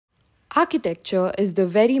Architecture is the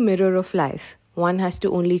very mirror of life. One has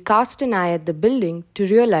to only cast an eye at the building to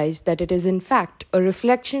realize that it is in fact a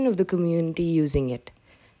reflection of the community using it.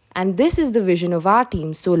 And this is the vision of our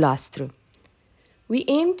team, Solastra. We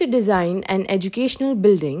aim to design an educational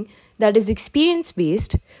building that is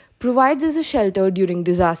experience-based, provides as a shelter during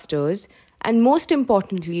disasters, and most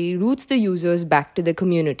importantly, roots the users back to the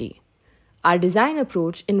community. Our design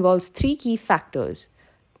approach involves three key factors: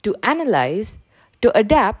 to analyze, to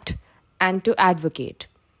adapt, and to advocate.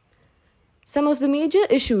 Some of the major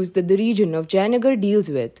issues that the region of Jai Nagar deals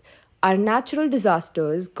with are natural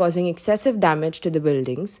disasters causing excessive damage to the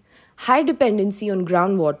buildings, high dependency on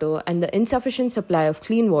groundwater and the insufficient supply of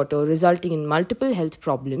clean water resulting in multiple health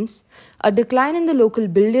problems, a decline in the local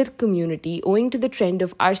builder community owing to the trend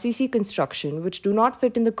of RCC construction which do not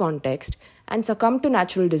fit in the context and succumb to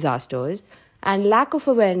natural disasters, and lack of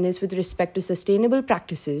awareness with respect to sustainable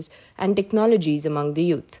practices and technologies among the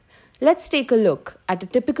youth. Let's take a look at a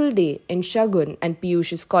typical day in Shagun and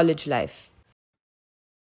Piyush's college life.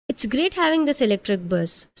 It's great having this electric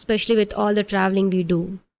bus, especially with all the traveling we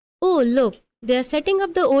do. Oh, look, they are setting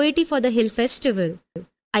up the OAT for the Hill Festival.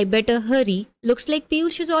 I better hurry. Looks like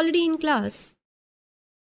Piyush is already in class.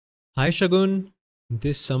 Hi Shagun.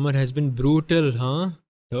 This summer has been brutal, huh?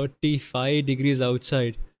 35 degrees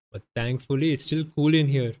outside. But thankfully it's still cool in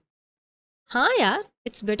here. Haan yaar,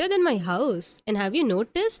 it's better than my house. And have you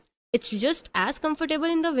noticed? It's just as comfortable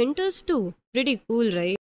in the winters too. Pretty cool,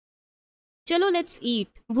 right? Chalo, let's eat.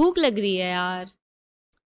 Bhook lag rahi hai yaar.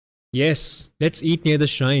 Yes, let's eat near the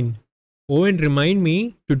shrine. Oh, and remind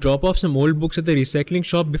me to drop off some old books at the recycling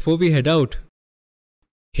shop before we head out.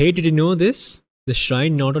 Hey, did you know this? The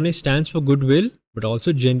shrine not only stands for goodwill, but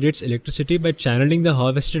also generates electricity by channeling the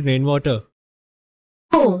harvested rainwater.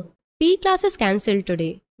 Oh, PE class is cancelled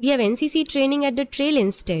today. We have NCC training at the trail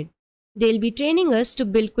instead. They'll be training us to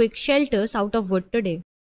build quick shelters out of wood today.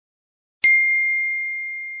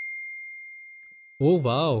 Oh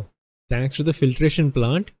wow. Thanks to the filtration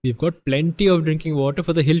plant, we've got plenty of drinking water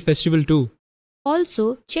for the Hill Festival too.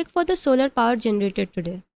 Also, check for the solar power generated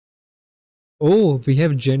today. Oh, we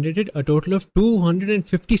have generated a total of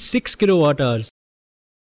 256 kilowatt hours.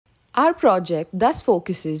 Our project thus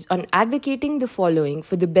focuses on advocating the following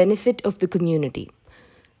for the benefit of the community: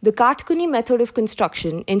 the Katkuni method of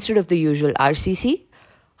construction instead of the usual RCC,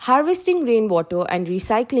 harvesting rainwater and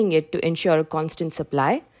recycling it to ensure a constant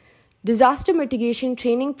supply, disaster mitigation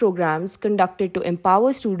training programs conducted to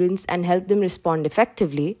empower students and help them respond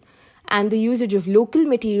effectively, and the usage of local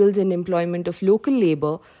materials and employment of local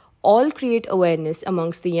labor all create awareness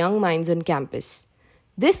amongst the young minds on campus.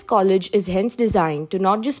 This college is hence designed to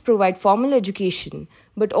not just provide formal education,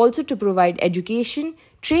 but also to provide education,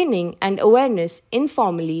 training, and awareness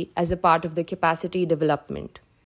informally as a part of the capacity development.